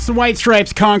It's the White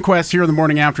Stripes Conquest here in the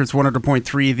morning after. It's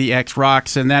 100.3 The X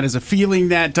Rocks, and that is a feeling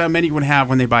that many would have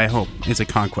when they buy a home. It's a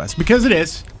conquest, because it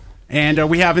is. And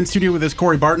we have in studio with us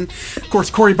Corey Barton. Of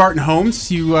course, Corey Barton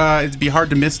Homes. It'd be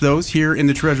hard to miss those here in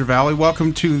the Treasure Valley.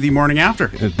 Welcome to the morning after.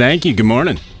 Thank you. Good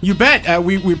morning. You bet.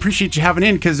 We appreciate you having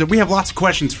in because we have lots of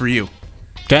questions for you.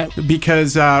 Okay.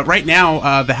 Because right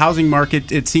now, the housing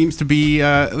market, it seems to be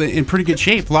in pretty good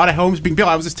shape. A lot of homes being built.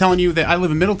 I was just telling you that I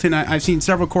live in Middleton. I've seen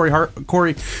several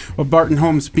Corey Barton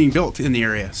homes being built in the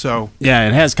area. So yeah,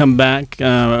 it has come back.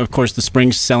 Of course, the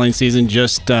spring selling season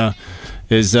just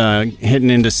is hitting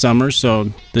into summer.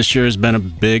 So this year has been a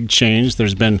big change.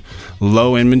 There's been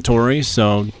low inventory.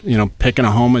 So, picking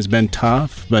a home has been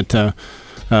tough. But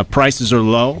prices are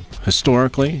low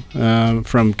historically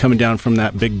from coming down from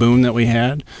that big boom that we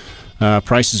had.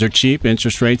 Prices are cheap,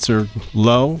 interest rates are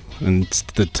low, and it's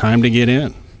the time to get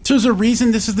in. So is there a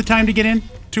reason this is the time to get in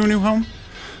to a new home?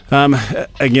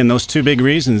 Again, those two big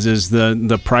reasons is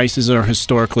the prices are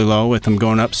historically low with them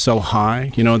going up so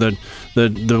high.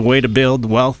 The way to build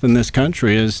wealth in this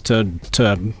country is to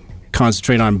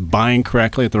concentrate on buying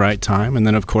correctly at the right time, and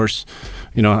then of course,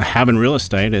 having real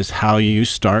estate is how you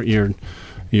start your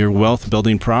wealth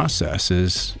building process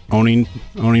is owning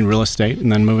real estate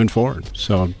and then moving forward.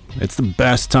 So it's the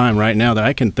best time right now that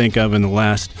I can think of in the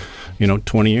last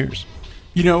 20 years.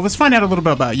 Let's find out a little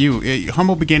bit about you.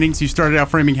 Humble beginnings. You started out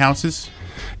framing houses.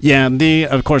 Yeah,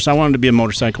 of course I wanted to be a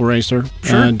motorcycle racer,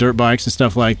 sure. Dirt bikes and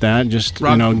stuff like that. Just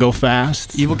go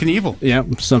fast. Evel Knievel. Yeah,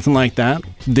 something like that.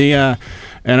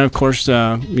 And of course,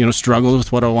 struggled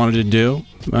with what I wanted to do,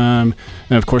 and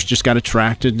of course just got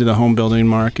attracted to the home building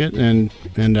market, and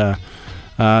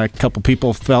a couple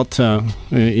people felt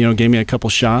gave me a couple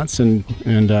shots, and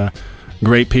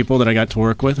great people that I got to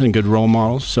work with and good role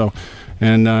models. So.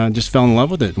 And just fell in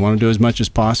love with it. Want to do as much as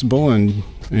possible and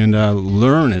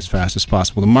learn as fast as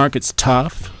possible. The market's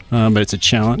tough, but it's a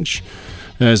challenge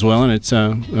as well. And it's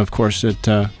of course it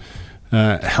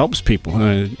helps people.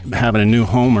 Having a new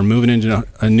home or moving into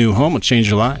a new home will change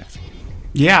your life.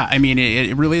 Yeah, I mean,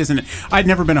 it really isn't. I'd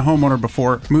never been a homeowner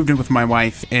before. Moved in with my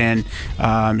wife, and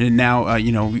now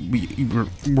we're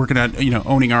working on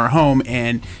owning our home,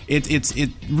 and it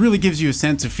really gives you a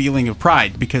sense of feeling of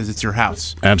pride because it's your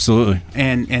house. Absolutely.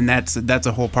 And that's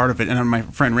a whole part of it. And my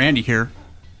friend Randy here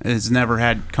has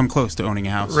never come close to owning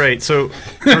a house. Right. So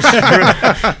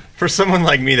for someone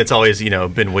like me that's always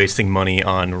been wasting money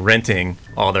on renting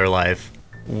all their life,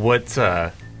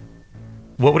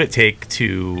 what would it take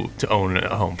to own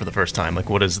a home for the first time? Like,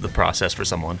 what is the process for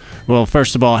someone? Well,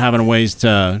 first of all, having ways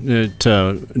to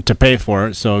pay for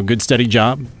it. So a good, steady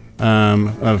job.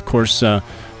 Of course,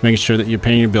 making sure that you're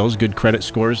paying your bills, good credit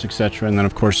scores, etc. And then,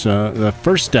 of course, the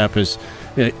first step is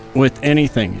with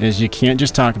anything is you can't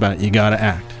just talk about it. You got to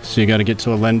act. So you got to get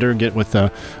to a lender, get with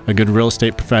a good real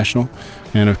estate professional,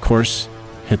 and of course,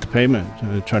 hit the pavement.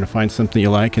 Try to find something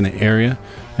you like in the area,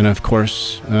 and of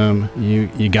course,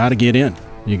 you got to get in.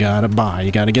 You got to buy.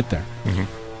 You got to get there. Mm-hmm.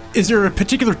 Is there a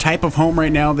particular type of home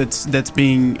right now that's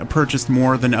being purchased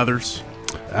more than others?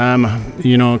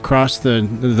 Across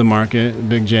the market,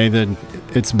 Big J,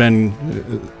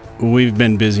 we've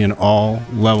been busy in all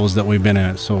levels that we've been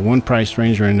at. So one price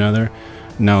range or another,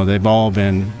 no,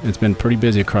 it's been pretty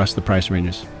busy across the price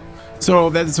ranges. So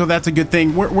that's a good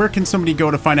thing. Where can somebody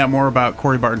go to find out more about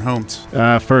Corey Barton Homes?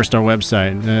 First, our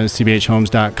website,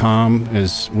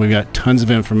 cbhhomes.com. We've got tons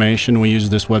of information. We use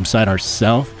this website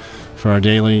ourselves for our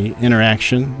daily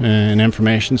interaction and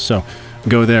information. So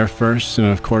go there first, and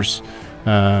of course,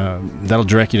 that'll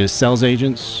direct you to sales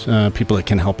agents, people that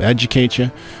can help educate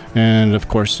you, and of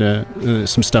course,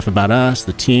 some stuff about us,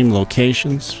 the team,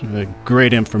 locations,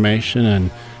 great information,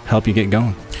 and help you get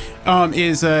going. Kind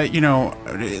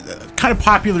of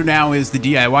popular now is the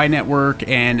DIY network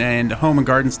and Home and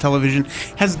Gardens television.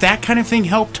 Has that kind of thing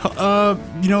helped,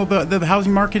 the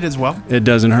housing market as well? It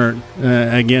doesn't hurt.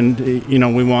 Again,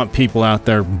 we want people out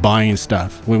there buying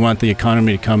stuff. We want the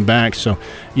economy to come back. So,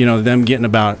 them thinking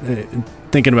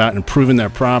about improving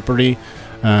their property.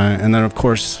 And then, of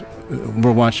course,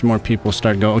 we're watching more people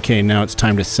start to go, okay, now it's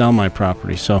time to sell my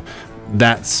property. So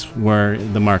that's where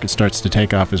the market starts to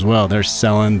take off as well. They're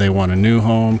selling, they want a new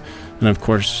home. And of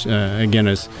course, again,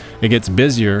 as it gets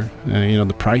busier,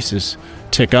 the prices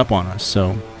tick up on us.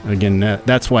 So again,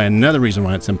 that's why another reason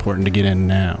why it's important to get in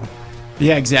now.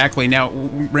 Yeah, exactly. Now,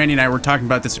 Randy and I were talking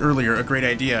about this earlier. A great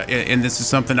idea, and this is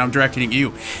something I'm directing at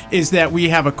you, is that we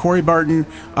have a Corey Barton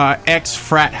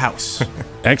ex-frat house.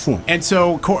 Excellent. And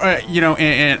so,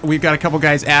 and we've got a couple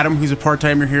guys. Adam, who's a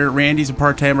part-timer here. Randy's a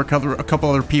part-timer. A couple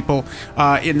other people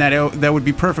in that would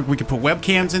be perfect. We could put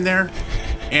webcams in there,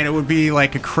 and it would be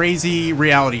like a crazy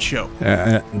reality show.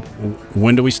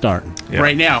 When do we start? Yeah.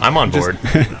 Right now. I'm on board.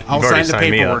 I'll sign the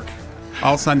paperwork.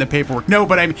 I'll sign the paperwork. No,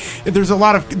 but I mean, there's a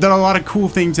lot of cool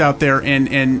things out there,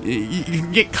 and you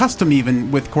can get custom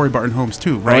even with Corey Barton Homes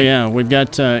too, right? Oh yeah, we've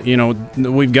got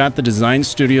we've got the design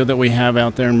studio that we have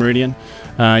out there in Meridian.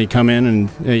 You come in and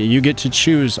you get to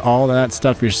choose all that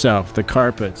stuff yourself: the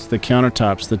carpets, the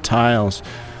countertops, the tiles,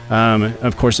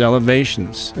 of course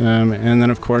elevations, and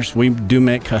then of course we do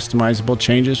make customizable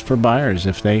changes for buyers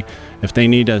if they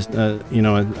need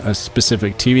a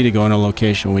specific TV to go in a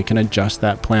location. We can adjust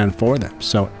that plan for them.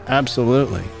 So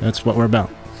absolutely, that's what we're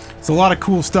about. It's a lot of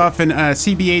cool stuff. And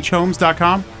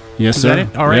cbhhomes.com. Yes, Is sir. that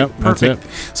it? All right, Yep, perfect.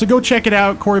 that's it. So go check it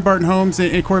out, Corey Barton Homes.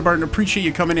 And Corey Barton, appreciate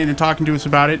you coming in and talking to us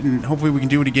about it, and hopefully we can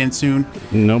do it again soon.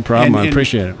 No problem. I And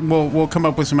appreciate it. We'll come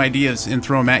up with some ideas and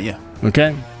throw them at you,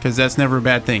 Okay. because that's never a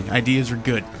bad thing. Ideas are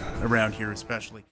good around here, especially.